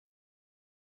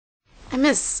I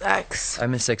miss sex. I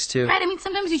miss sex too. Right, I mean,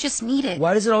 sometimes you just need it.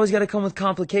 Why does it always gotta come with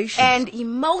complications? And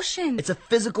emotion. It's a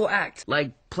physical act,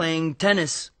 like playing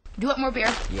tennis. Do you want more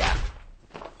beer? Yeah.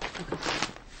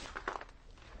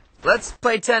 Let's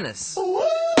play tennis. Okay.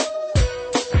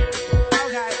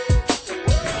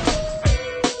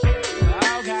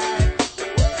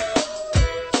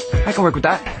 I can work with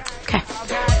that. Okay.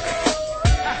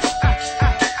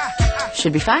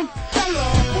 Should be fine.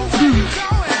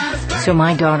 So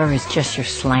my daughter is just your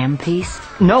slam piece?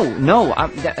 No,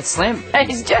 slam.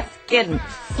 He's just kidding.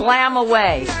 Slam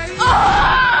away.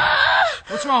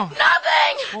 What's wrong?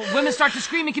 Nothing! Well, women start to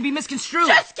scream, it can be misconstrued.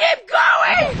 Just keep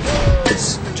going!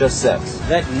 It's just sex.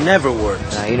 That never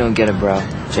works. Nah, you don't get it, bro.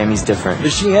 Jamie's different.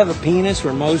 Does she have a penis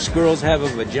where most girls have a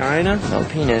vagina? No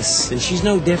penis. Then she's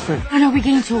no different. I know, we're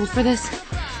getting too old for this.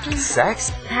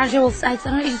 Sex? Casual sex, I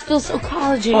don't know, it just feels so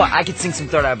college-y. Oh, I could sing some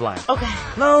Third Eye Blind. Okay.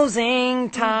 Closing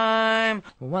time.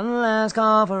 One last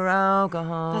call for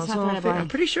alcohol. That's not Third Eye Blind. I'm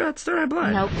pretty sure that's Third Eye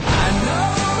Blind. Nope.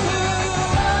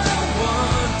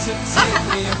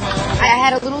 I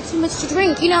had a little too much to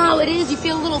drink. You know how it is. You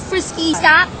feel a little frisky.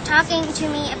 Stop talking to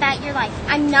me about your life.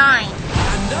 I'm 9.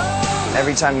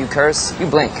 Every time you curse, you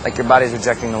blink, like your body's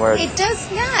rejecting the word. It does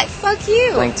not. Fuck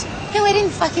you. Blinked. No, I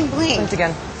didn't fucking blink. Blinked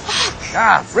again. Fuck.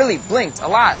 Ah, really, blinked a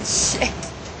lot. Shit.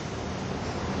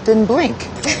 Didn't blink.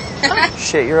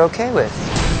 Shit you're okay with.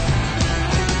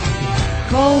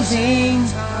 Closing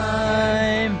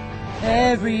time.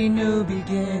 Every new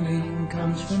beginning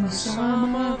comes from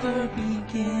some other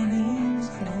beginning's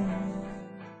end.